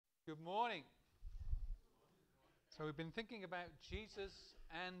Good morning. So we've been thinking about Jesus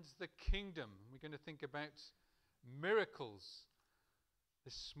and the kingdom. We're going to think about miracles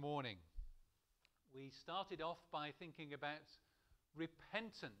this morning. We started off by thinking about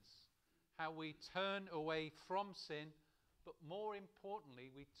repentance, how we turn away from sin, but more importantly,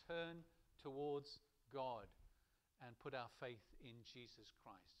 we turn towards God and put our faith in Jesus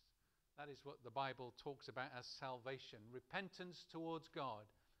Christ. That is what the Bible talks about as salvation, repentance towards God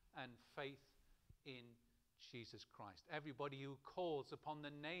and faith in Jesus Christ. Everybody who calls upon the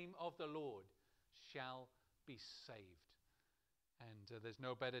name of the Lord shall be saved. And there's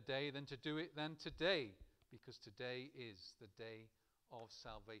no better day than to do it than today, because today is the day of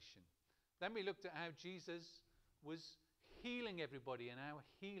salvation. Then we looked at how Jesus was healing everybody, and how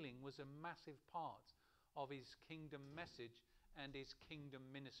healing was a massive part of his kingdom message and his kingdom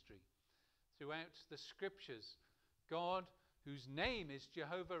ministry. Throughout the scriptures, God, whose name is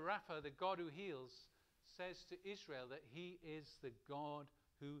Jehovah Rapha, the God who heals, says to Israel that he is the God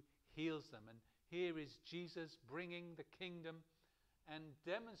who heals them. And here is Jesus bringing the kingdom and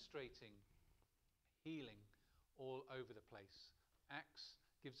demonstrating healing all over the place. Acts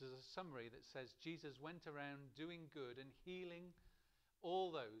gives us a summary that says Jesus went around doing good and healing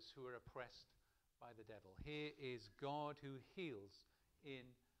all those who are oppressed by the devil. Here is God who heals in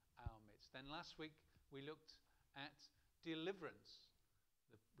our midst. Then last week we looked at deliverance.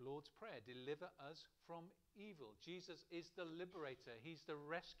 The Lord's Prayer, deliver us from evil. Jesus is the liberator. He's the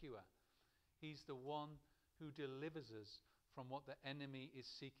rescuer. He's the one who delivers us from what the enemy is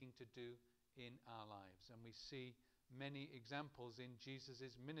seeking to do in our lives. And we see many examples in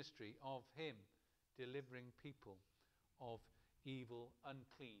Jesus' ministry of him delivering people of evil,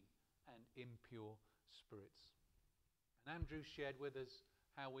 unclean, and impure spirits. And Andrew shared with us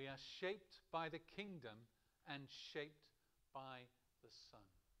how we are shaped by the kingdom and shaped by the Son.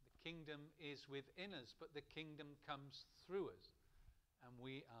 The kingdom is within us, but the kingdom comes through us. And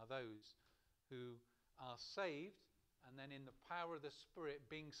we are those who are saved, and then in the power of the Spirit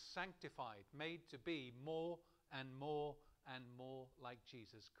being sanctified, made to be more and more and more like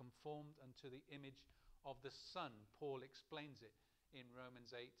Jesus, conformed unto the image of the Son. Paul explains it in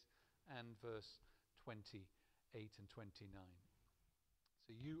Romans 8 and verse 28 and 29.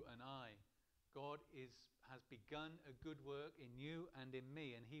 So you and I, God has begun a good work in you and in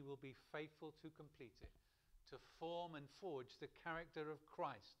me, and he will be faithful to complete it, to form and forge the character of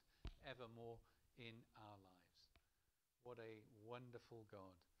Christ evermore in our lives. What a wonderful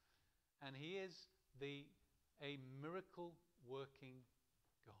God. And he is a miracle working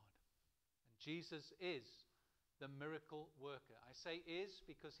God. And Jesus is the miracle worker. I say is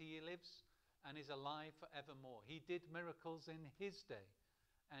because he lives and is alive forevermore. He did miracles in his day,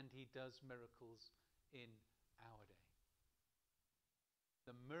 and he does miracles in our day.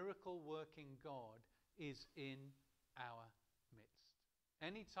 The miracle working God is in our midst.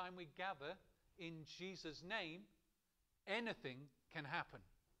 Anytime we gather in Jesus' name, anything can happen.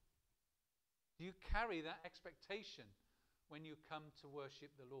 Do you carry that expectation when you come to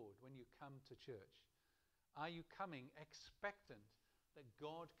worship the Lord, when you come to church? Are you coming expectant that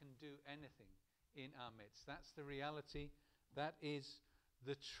God can do anything in our midst? That's the reality. That is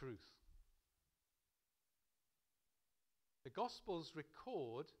the truth. The Gospels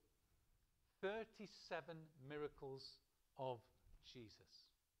record 37 miracles of Jesus.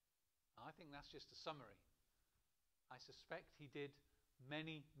 I think that's just a summary. I suspect he did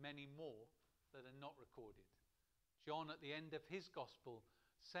many, many more that are not recorded. John, at the end of his Gospel,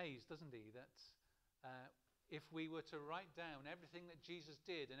 says, doesn't he, that if we were to write down everything that Jesus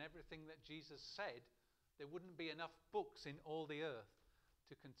did and everything that Jesus said, there wouldn't be enough books in all the earth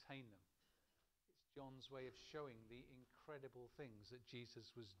to contain them. It's John's way of showing the incredible things that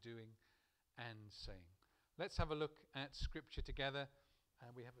Jesus was doing and saying. Let's have a look at Scripture together.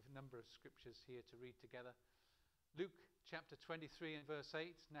 We have a number of scriptures here to read together. Luke chapter 23 and verse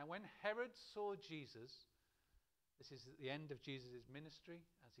 8. Now when Herod saw Jesus, this is at the end of Jesus' ministry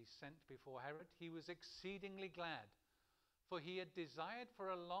as he's sent before Herod, he was exceedingly glad, for he had desired for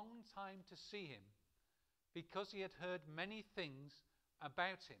a long time to see him, because he had heard many things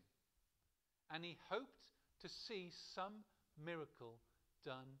about him, and he hoped to see some miracle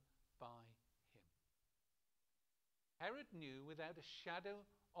done by him. Herod knew without a shadow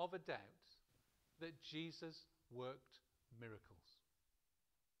of a doubt that Jesus worked miracles.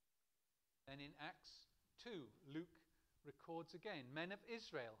 Then in Acts 2, Luke records again, men of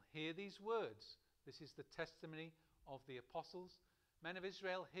Israel, hear these words. This is the testimony of the apostles. Men of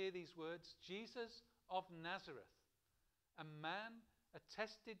Israel, hear these words. Jesus of Nazareth, a man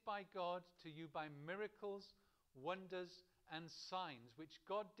attested by God to you by miracles, wonders, and signs which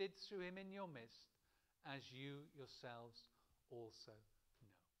God did through him in your midst, as you yourselves also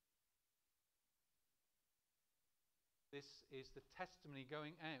know. This is the testimony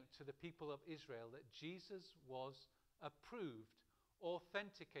going out to the people of Israel that Jesus was approved,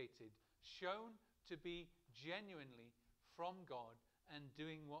 authenticated, shown to be genuinely from God and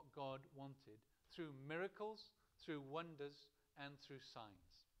doing what God wanted through miracles, through wonders, and through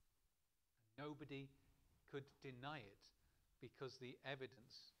signs. Nobody could deny it because the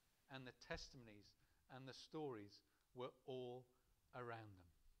evidence and the testimonies and the stories were all around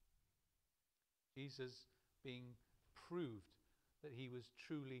them. Jesus being proved that he was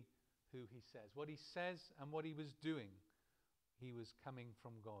truly who he says. What he says and what he was doing, he was coming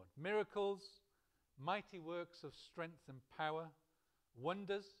from God. Miracles, mighty works of strength and power,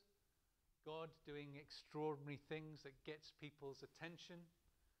 wonders, God doing extraordinary things that gets people's attention,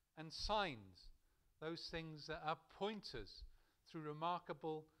 and signs, those things that are pointers through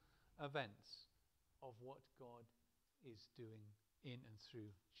remarkable events of what God is doing in and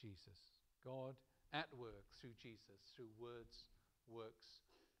through Jesus. God at work through Jesus, through words, works,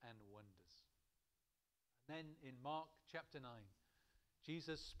 and wonders. And then in Mark chapter 9,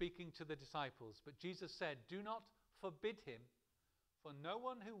 Jesus speaking to the disciples, but Jesus said, "Do not forbid him, for no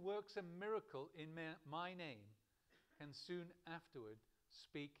one who works a miracle in my name can soon afterward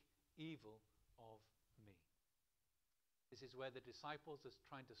speak evil of me." This is where the disciples are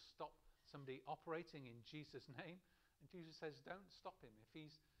trying to stop somebody operating in Jesus' name. And Jesus says, don't stop him.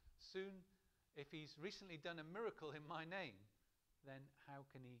 If he's recently done a miracle in my name, then how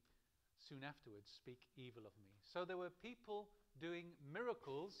can he soon afterwards speak evil of me? So there were people doing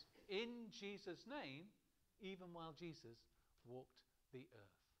miracles in Jesus' name, even while Jesus walked the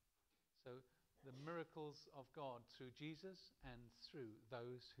earth. So the miracles of God through Jesus and through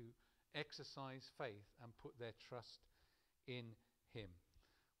those who exercise faith and put their trust in him.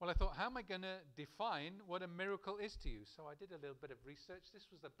 Well, I thought, how am I going to define what a miracle is to you? So I did a little bit of research. This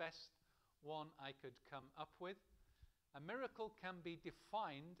was the best one I could come up with. A miracle can be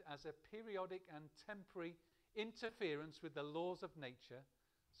defined as a periodic and temporary interference with the laws of nature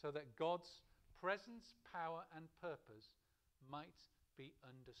so that God's presence, power, and purpose might be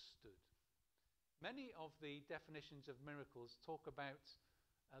understood. Many of the definitions of miracles talk about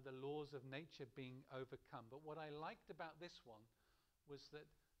the laws of nature being overcome. But what I liked about this one was that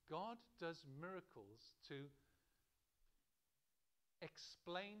God does miracles to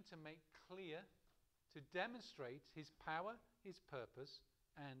explain, to make clear, to demonstrate his power, his purpose,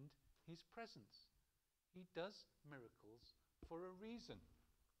 and his presence. He does miracles for a reason.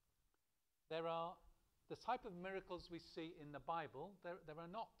 There are the type of miracles we see in the Bible. There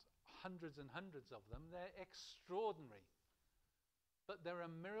are not hundreds and hundreds of them. They're extraordinary. But there are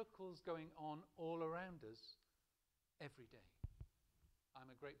miracles going on all around us every day. I'm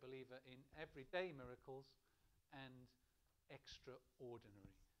a great believer in everyday miracles and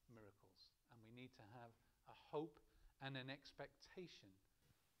extraordinary miracles. And we need to have a hope and an expectation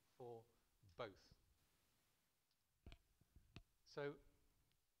for both. So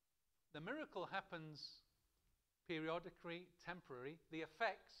the miracle happens periodically, temporary. The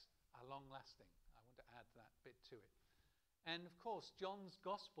effects are long-lasting. I want to add that bit to it. And of course, John's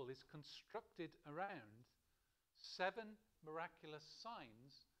gospel is constructed around 7 miraculous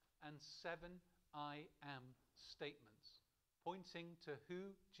signs and 7 I am statements, pointing to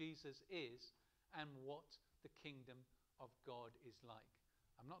who Jesus is and what the kingdom of God is like.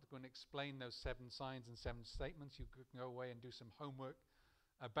 I'm not going to explain those 7 signs and 7 statements. You could go away and do some homework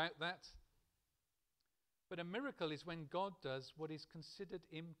about that. But a miracle is when God does what is considered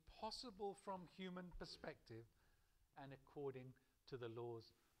impossible from human perspective and according to the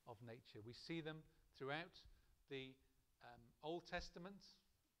laws of nature. We see them throughout the Old Testament,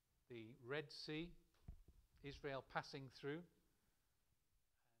 the Red Sea, Israel passing through,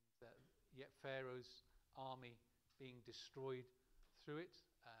 and yet Pharaoh's army being destroyed through it.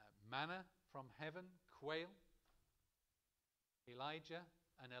 Manna from heaven, quail, Elijah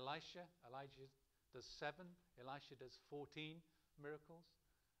and Elisha. Elijah does 7, Elisha does 14 miracles.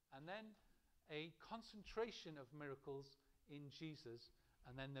 And then a concentration of miracles in Jesus,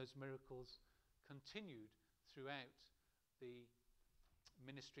 and then those miracles continued throughout the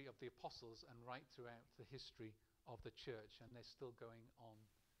ministry of the apostles and right throughout the history of the church, and they're still going on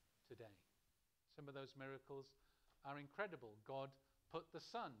today. Some of those miracles are incredible. God put the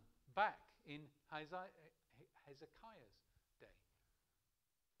sun back in Hezekiah's day.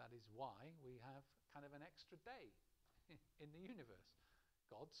 That is why we have kind of an extra day in the universe.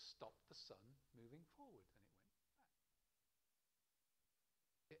 God stopped the sun moving forward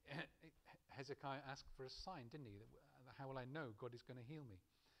and it went back. Hezekiah asked for a sign, didn't he? How will I know God is going to heal me?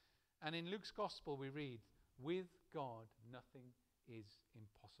 And in Luke's Gospel we read, with God nothing is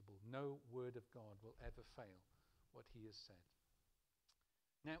impossible. No word of God will ever fail what he has said.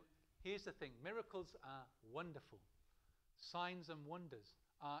 Now, here's the thing. Miracles are wonderful. Signs and wonders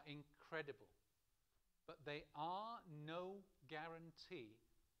are incredible. But they are no guarantee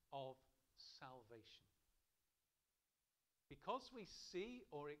of salvation. Because we see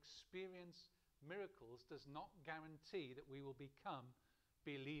or experience miracles does not guarantee that we will become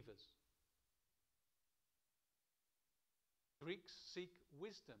believers. Greeks seek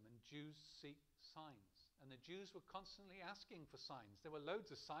wisdom and Jews seek signs. And the Jews were constantly asking for signs. There were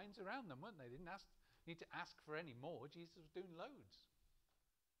loads of signs around them, weren't they? They didn't need to ask for any more. Jesus was doing loads.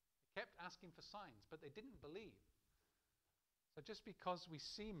 They kept asking for signs, but they didn't believe. So just because we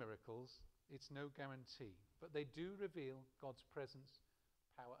see miracles, it's no guarantee. But they do reveal God's presence,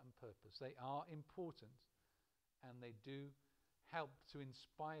 power and purpose. They are important, and they do help to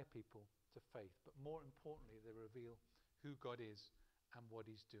inspire people to faith. But more importantly, they reveal who God is and what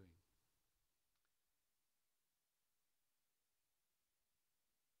he's doing.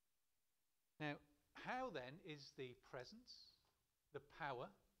 Now, how then is the presence, the power,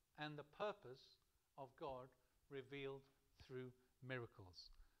 and the purpose of God revealed through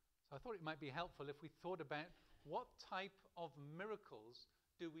miracles? So I thought it might be helpful if we thought about what type of miracles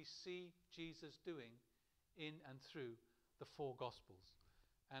do we see Jesus doing in and through the four Gospels.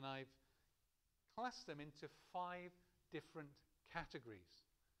 And I've classed them into 5 different categories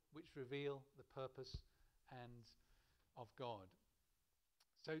which reveal the purpose and of God.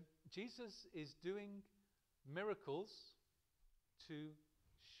 So Jesus is doing miracles to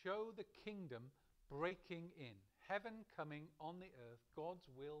show the kingdom breaking in, heaven coming on the earth, God's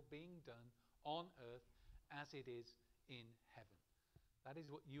will being done on earth as it is in heaven. That is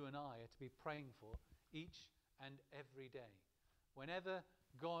what you and I are to be praying for each and every day. Whenever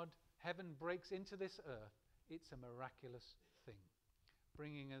heaven breaks into this earth, it's a miraculous thing,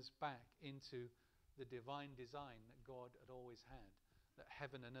 bringing us back into the divine design that God had always had, that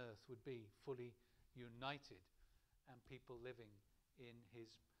heaven and earth would be fully united and people living in his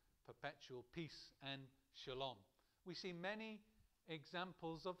perpetual peace and shalom. We see many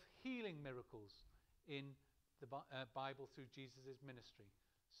examples of healing miracles in the Bible through Jesus' ministry.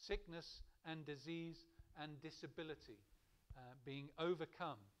 Sickness and disease and disability being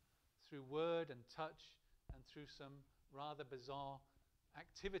overcome through word and touch and through some rather bizarre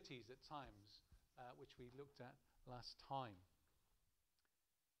activities at times, which we looked at last time.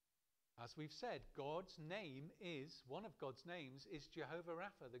 As we've said, one of God's names is Jehovah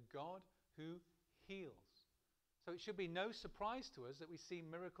Rapha, the God who heals. So it should be no surprise to us that we see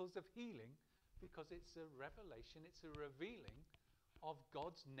miracles of healing, because it's a revelation, it's a revealing of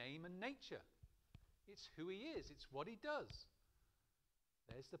God's name and nature. It's who he is, it's what he does.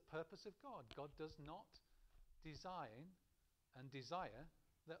 There's the purpose of God. God does not desire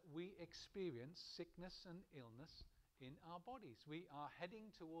that we experience sickness and illness in our bodies. We are heading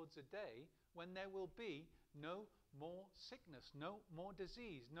towards a day when there will be no more sickness, no more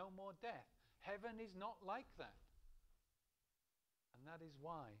disease, no more death. Heaven is not like that. And that is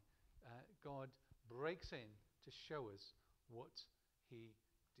why God breaks in to show us what he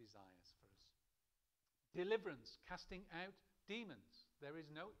desires for us. Deliverance, casting out demons. There is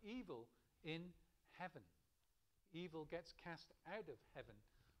no evil in heaven. Evil gets cast out of heaven.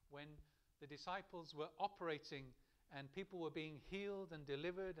 When the disciples were operating and people were being healed and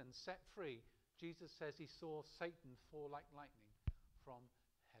delivered and set free, Jesus says he saw Satan fall like lightning from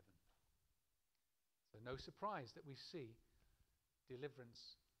heaven. So no surprise that we see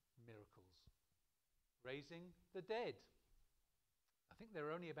deliverance miracles. Raising the dead. I think there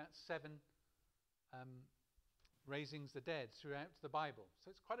are only about 7 raisings the dead throughout the Bible. So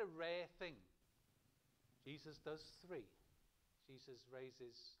it's quite a rare thing. Jesus does 3. Jesus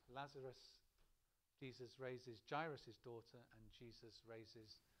raises Lazarus, Jesus raises Jairus' daughter, and Jesus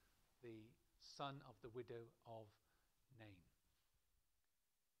raises the son of the widow of Nain.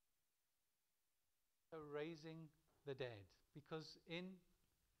 So raising the dead, because in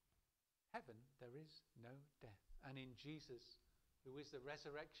heaven there is no death. And in Jesus, who is the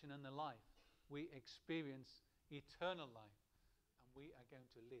resurrection and the life, we experience eternal life, and we are going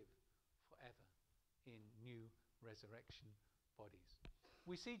to live forever in new resurrection bodies.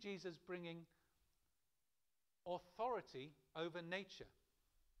 We see Jesus bringing authority over nature.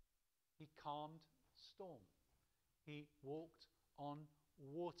 He calmed storm. He walked on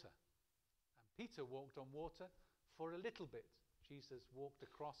water. And Peter walked on water for a little bit. Jesus walked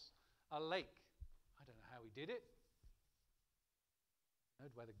across a lake. I don't know how he did it. I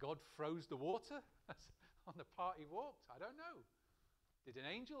don't know whether God froze the water. on the part he walked? I don't know. Did an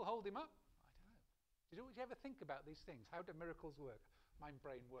angel hold him up? I don't know. Did you ever think about these things? How do miracles work? My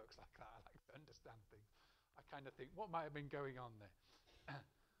brain works like that. I like to understand things. I kind of think, what might have been going on there?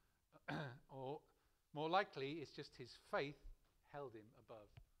 Or more likely, it's just his faith held him above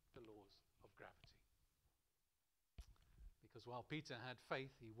the laws of gravity. Because while Peter had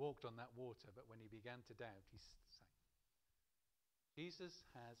faith, he walked on that water, but when he began to doubt, he sank. Jesus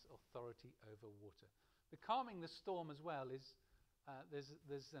has authority over water. The calming the storm as well is,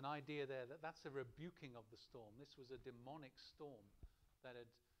 there's an idea there that's a rebuking of the storm. This was a demonic storm that had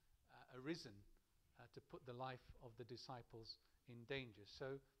arisen to put the life of the disciples in danger.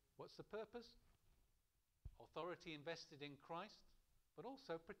 So what's the purpose? Authority invested in Christ, but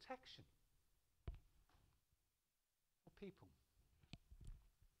also protection for people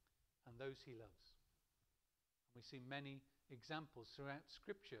and those he loves. And we see many examples throughout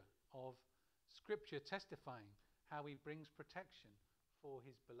Scripture of Scripture testifying how he brings protection for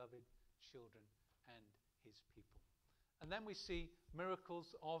his beloved children and his people. And then we see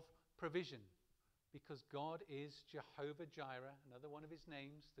miracles of provision, because God is Jehovah Jireh, another one of his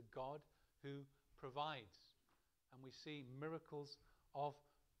names, the God who provides. And we see miracles of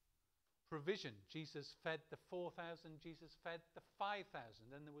provision. Jesus fed the 4,000, Jesus fed the 5,000,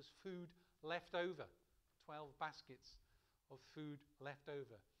 and there was food left over, 12 baskets of food left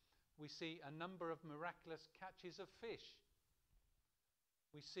over. We see a number of miraculous catches of fish.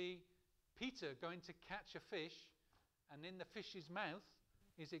 We see Peter going to catch a fish, and in the fish's mouth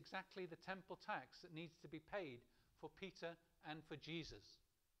is exactly the temple tax that needs to be paid for Peter and for Jesus.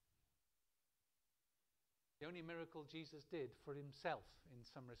 The only miracle Jesus did for himself in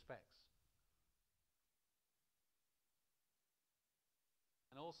some respects.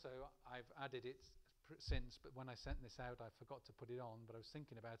 And also, I've added it since, but when I sent this out, I forgot to put it on, but I was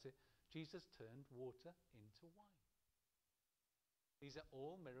thinking about it. Jesus turned water into wine. These are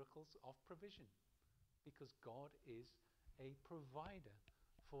all miracles of provision, because God is a provider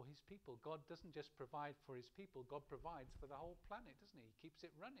for his people. God doesn't just provide for his people, God provides for the whole planet, doesn't he? He keeps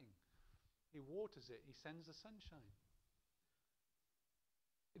it running. He waters it. He sends the sunshine.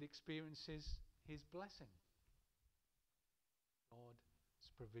 It experiences his blessing.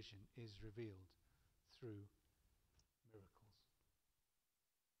 God's provision is revealed through miracles.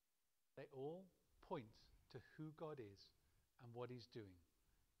 They all point to who God is and what he's doing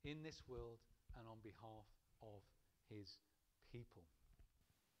in this world and on behalf of his people.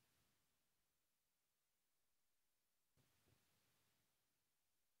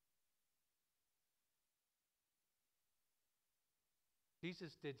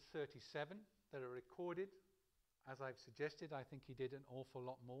 Jesus did 37 that are recorded. As I've suggested, I think he did an awful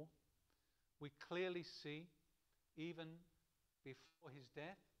lot more. We clearly see, even before his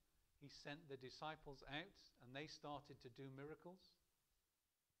death, he sent the disciples out and they started to do miracles.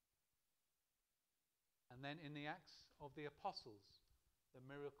 And then in the Acts of the Apostles, the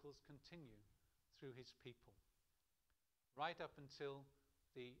miracles continue through his people. Right up until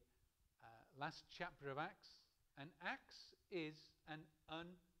the last chapter of Acts. And Acts is an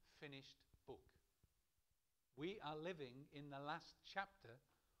unfinished book. We are living in the last chapter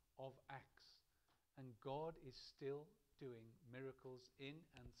of Acts, and God is still doing miracles in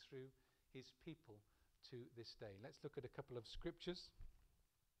and through his people to this day. Let's look at a couple of scriptures.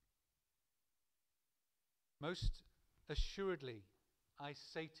 Most assuredly, I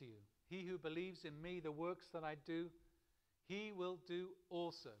say to you, he who believes in me, the works that I do, he will do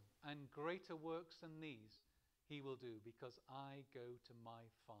also, and greater works than these he will do, because I go to my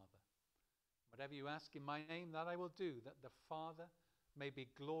Father. Whatever you ask in my name, that I will do, that the Father may be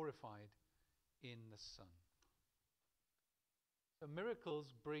glorified in the Son. So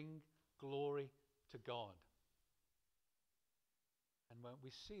miracles bring glory to God. And when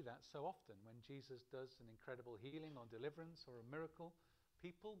we see that so often, when Jesus does an incredible healing or deliverance or a miracle,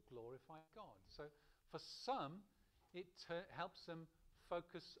 people glorify God. So for some, it helps them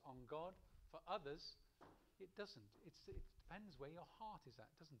focus on God. For others, it doesn't. It depends where your heart is at,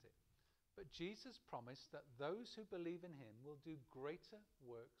 doesn't it? But Jesus promised that those who believe in him will do greater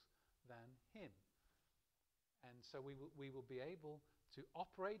works than him. And so we will be able to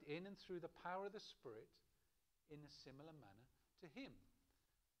operate in and through the power of the Spirit in a similar manner to him.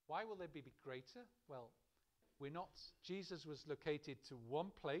 Why will they be greater? Well, Jesus was located to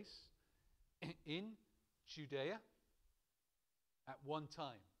one place in Judea at one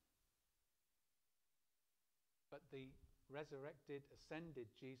time. But the resurrected, ascended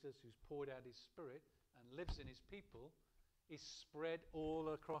Jesus, who's poured out his Spirit and lives in his people, is spread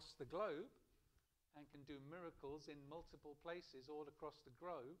all across the globe and can do miracles in multiple places all across the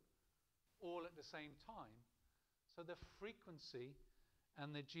globe all at the same time. So the frequency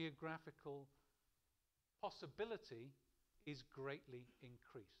and the geographical possibility is greatly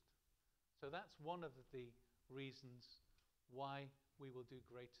increased. So that's one of the reasons why we will do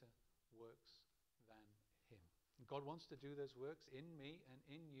greater works than him. And God wants to do those works in me and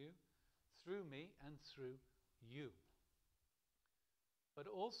in you, through me and through you. But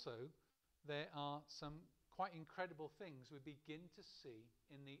also, there are some quite incredible things we begin to see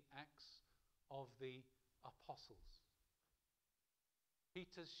in the Acts of the Apostles.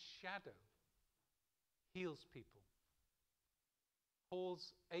 Peter's shadow heals people.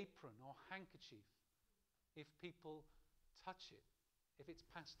 Paul's apron or handkerchief, if people touch it, if it's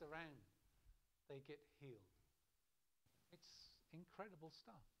passed around, they get healed. It's incredible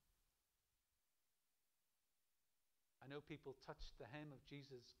stuff. I know people touched the hem of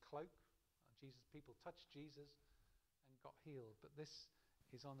Jesus' cloak. People touched Jesus and got healed. But this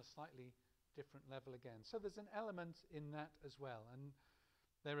is on a slightly different level again. So there's an element in that as well. And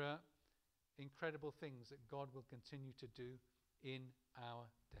there are incredible things that God will continue to do in our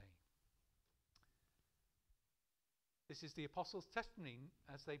day. This is the apostles' testimony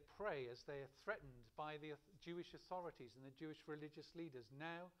as they pray, as they are threatened by the Jewish authorities and the Jewish religious leaders.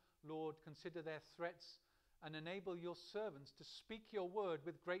 Now, Lord, consider their threats and enable your servants to speak your word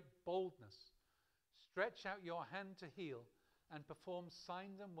with great boldness. Stretch out your hand to heal and perform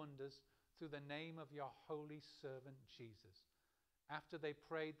signs and wonders through the name of your holy servant Jesus. After they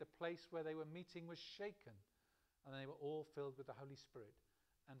prayed, the place where they were meeting was shaken, and they were all filled with the Holy Spirit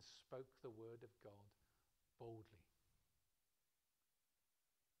and spoke the word of God boldly.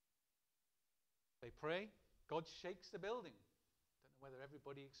 They pray, God shakes the building. Don't know whether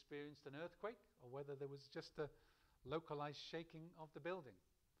everybody experienced an earthquake or whether there was just a localized shaking of the building.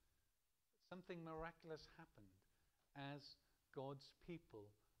 But something miraculous happened as God's people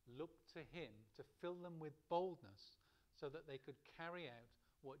looked to him to fill them with boldness so that they could carry out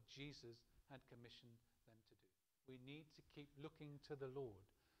what Jesus had commissioned them to do. We need to keep looking to the Lord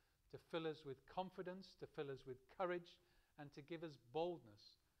to fill us with confidence, to fill us with courage, and to give us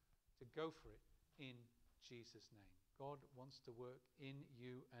boldness to go for it in Jesus' name. God wants to work in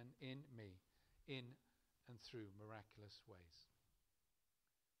you and in me, in and through miraculous ways.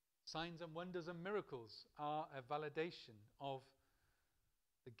 Signs and wonders and miracles are a validation of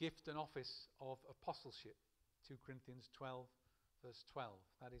the gift and office of apostleship. 2 Corinthians 12, verse 12.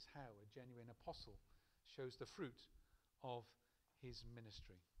 That is how a genuine apostle shows the fruit of his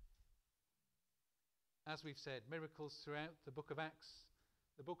ministry. As we've said, miracles throughout the book of Acts.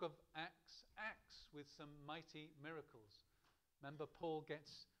 The book of Acts acts with some mighty miracles. Remember, Paul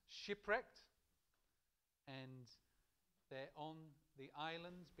gets shipwrecked and they're on the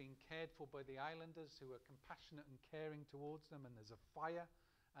island being cared for by the islanders who are compassionate and caring towards them, and there's a fire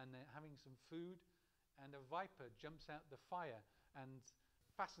and they're having some food, and a viper jumps out the fire and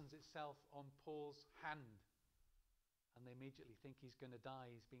fastens itself on Paul's hand, and they immediately think he's going to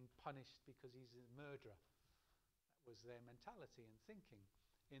die. He's being punished because he's a murderer. That was their mentality and thinking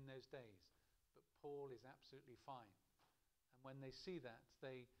in those days. But Paul is absolutely fine, and when they see that,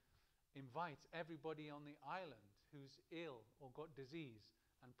 they invite everybody on the island who's ill or got disease,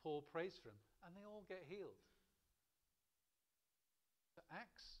 and Paul prays for them, and they all get healed. The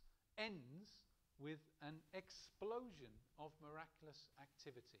Acts ends with an explosion of miraculous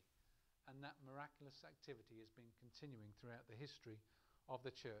activity. And that miraculous activity has been continuing throughout the history of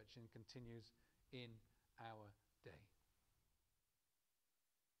the church and continues in our day.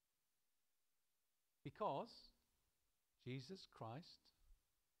 Because Jesus Christ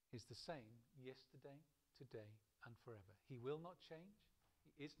is the same yesterday, today, and forever. He will not change,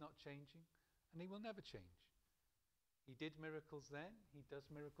 he is not changing, and he will never change. He did miracles then, he does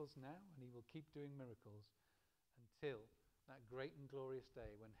miracles now, and he will keep doing miracles until that great and glorious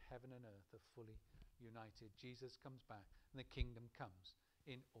day when heaven and earth are fully united. Jesus comes back and the kingdom comes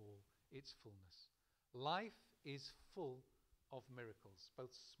in all its fullness. Life is full of miracles,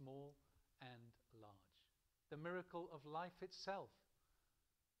 both small and large. The miracle of life itself,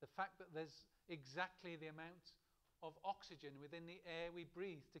 the fact that there's exactly the amount of oxygen within the air we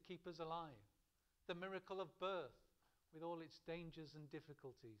breathe to keep us alive. The miracle of birth, with all its dangers and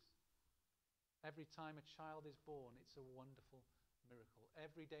difficulties. Every time a child is born, it's a wonderful miracle.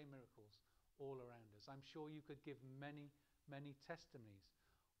 Everyday miracles all around us. I'm sure you could give many, many testimonies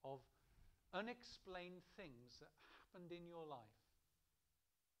of unexplained things that happened in your life.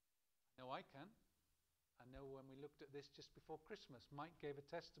 I know I can. I know when we looked at this just before Christmas, Mike gave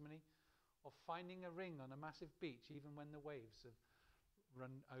a testimony of finding a ring on a massive beach, even when the waves have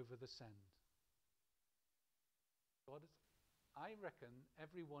run over the sand. God I reckon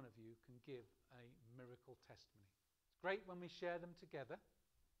every one of you can give a miracle testimony. It's great when we share them together.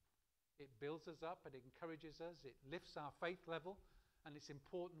 It builds us up, it encourages us, it lifts our faith level, and it's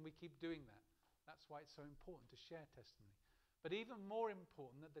important we keep doing that. That's why it's so important to share testimony. But even more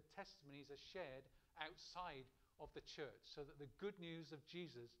important that the testimonies are shared outside of the church, so that the good news of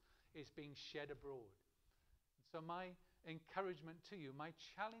Jesus is being shed abroad. So my encouragement to you, my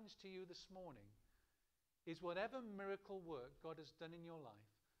challenge to you this morning, is whatever miracle work God has done in your life,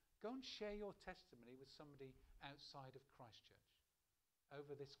 go and share your testimony with somebody outside of ChristChurch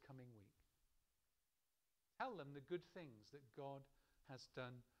over this coming week. Tell them the good things that God has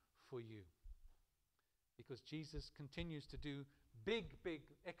done for you. Because Jesus continues to do big,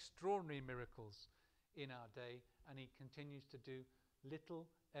 extraordinary miracles in our day, and he continues to do little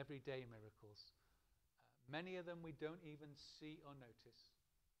everyday miracles. Many of them we don't even see or notice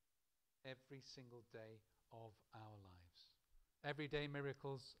every single day of our lives. Everyday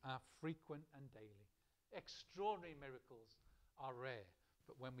miracles are frequent and daily. Extraordinary miracles are rare,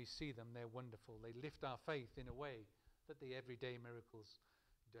 but when we see them, they're wonderful. They lift our faith in a way that the everyday miracles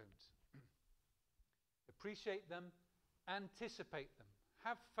don't. Appreciate them, anticipate them,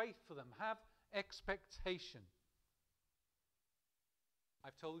 have faith for them, have expectation.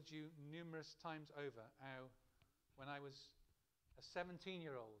 I've told you numerous times over how when I was a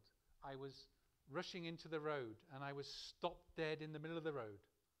 17-year-old, I was rushing into the road and I was stopped dead in the middle of the road.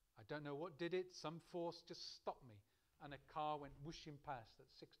 I don't know what did it. Some force just stopped me and a car went whooshing past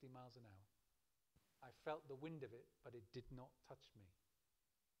at 60 miles an hour. I felt the wind of it, but it did not touch me.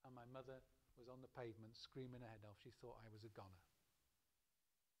 And my mother was on the pavement screaming her head off. She thought I was a goner.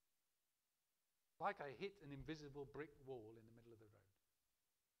 Like I hit an invisible brick wall in the middle of the road.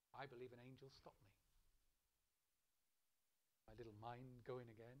 I believe an angel stopped me. My little mind going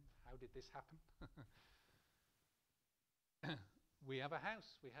again. How did this happen? We have a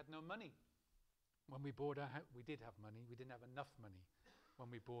house. We had no money. When we bought our house, we did have money. We didn't have enough money when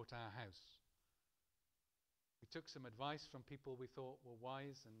we bought our house. We took some advice from people we thought were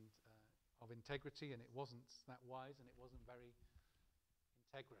wise and of integrity, and it wasn't that wise and it wasn't very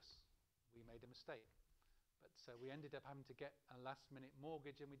integrous. We made a mistake. But we ended up having to get a last-minute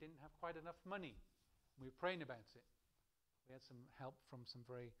mortgage, and we didn't have quite enough money. We were praying about it. We had some help from some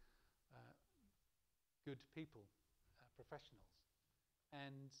very good people, professionals.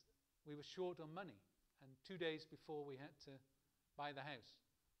 And we were short on money. And 2 days before we had to buy the house,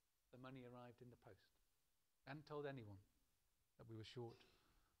 the money arrived in the post. I hadn't told anyone that we were short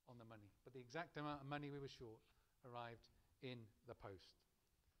on the money. But the exact amount of money we were short arrived in the post.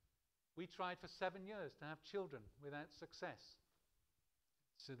 We tried for 7 years to have children without success.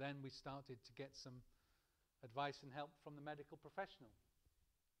 So then we started to get some advice and help from the medical professional.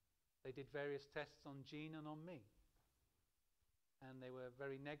 They did various tests on Jean and on me. And they were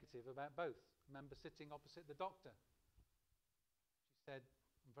very negative about both. I remember sitting opposite the doctor. She said,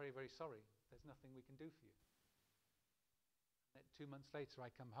 "I'm very, very sorry. There's nothing we can do for you." And 2 months later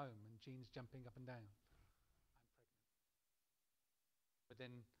I come home and Jean's jumping up and down. I'm pregnant.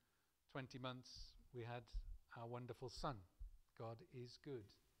 Within 20 months, we had our wonderful son. God is good.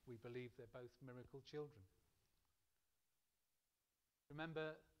 We believe they're both miracle children.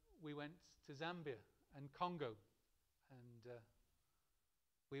 Remember, we went to Zambia and Congo, and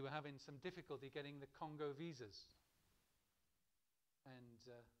we were having some difficulty getting the Congo visas. And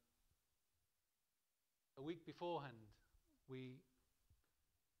a week beforehand, we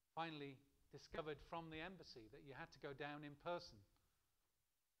finally discovered from the embassy that you had to go down in person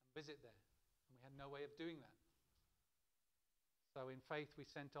visit there, and we had no way of doing that. So in faith we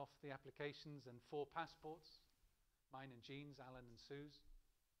sent off the applications and 4 passports, mine and Jean's, Alan and Sue's.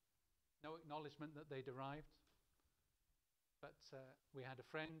 No acknowledgement that they'd arrived, but we had a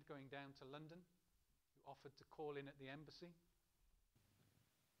friend going down to London who offered to call in at the embassy,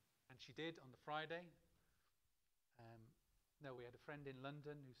 and she did on the Friday. We had a friend in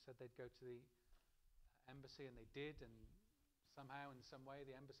London who said they'd go to the embassy, and they did, and somehow, in some way,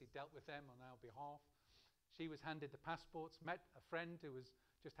 the embassy dealt with them on our behalf. She was handed the passports, met a friend who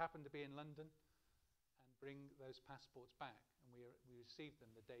just happened to be in London, and bring those passports back. And we received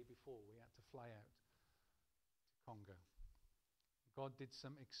them the day before we had to fly out to Congo. God did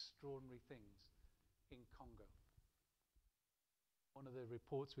some extraordinary things in Congo. One of the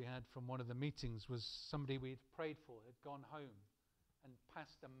reports we had from one of the meetings was somebody we'd prayed for had gone home and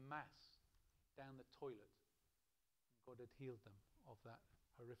passed a mass down the toilet. God had healed them of that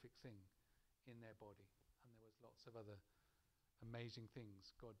horrific thing in their body. And there was lots of other amazing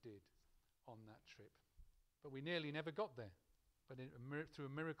things God did on that trip. But we nearly never got there. But through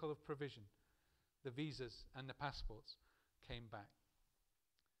a miracle of provision, the visas and the passports, came back.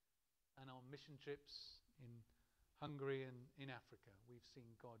 And on mission trips in Hungary and in Africa, we've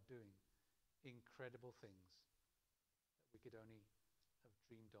seen God doing incredible things that we could only have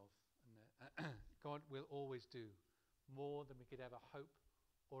dreamed of. And God will always do more than we could ever hope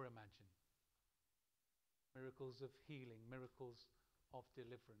or imagine. Miracles of healing, miracles of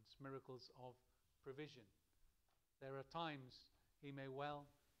deliverance, miracles of provision. There are times he may well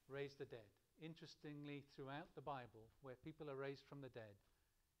raise the dead. Interestingly, throughout the Bible, where people are raised from the dead,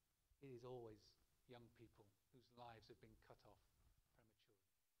 it is always young people whose lives have been cut off prematurely.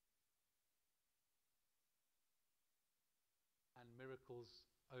 And miracles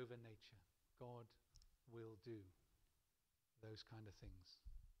over nature. God will do those kind of things.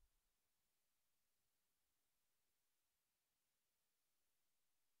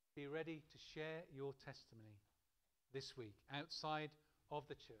 Be ready to share your testimony this week outside of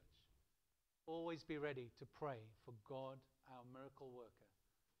the church. Always be ready to pray for God, our miracle worker,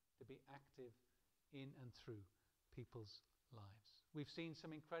 to be active in and through people's lives. We've seen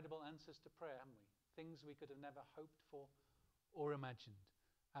some incredible answers to prayer, haven't we? Things we could have never hoped for or imagined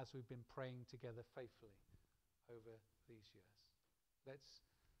as we've been praying together faithfully over these years. Let's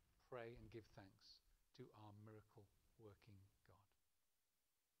pray and give thanks to our miracle working God.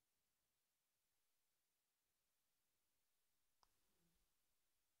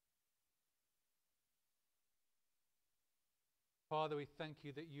 Father, we thank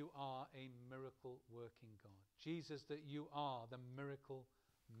you that you are a miracle working God. Jesus, that you are the miracle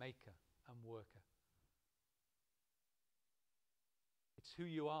maker and worker. It's who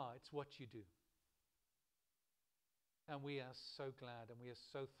you are. It's what you do. And we are so glad and we are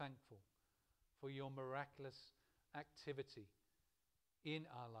so thankful for your miraculous activity in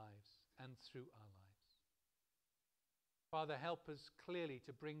our lives and through our lives. Father, help us clearly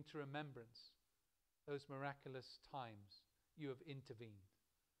to bring to remembrance those miraculous times you have intervened.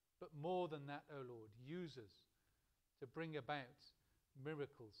 But more than that, O Lord, use us to bring about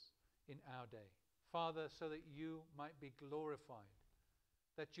miracles in our day. Father, so that you might be glorified,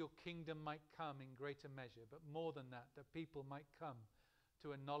 that your kingdom might come in greater measure, but more than that, that people might come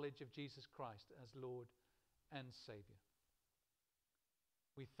to a knowledge of Jesus Christ as Lord and Saviour.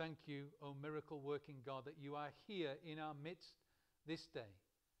 We thank you, O miracle working God, that you are here in our midst this day,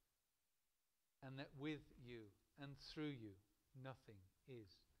 and that with you and through you, nothing is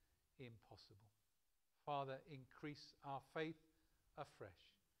impossible. Father, increase our faith afresh.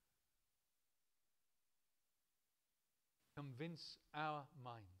 Convince our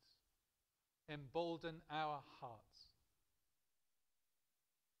minds. Embolden our hearts.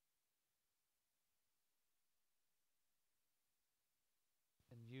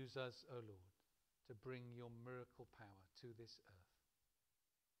 And use us, O Lord, to bring your miracle power to this earth.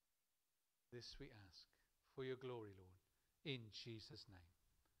 This we ask for your glory, Lord, in Jesus' name.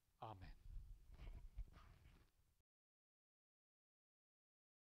 Amen.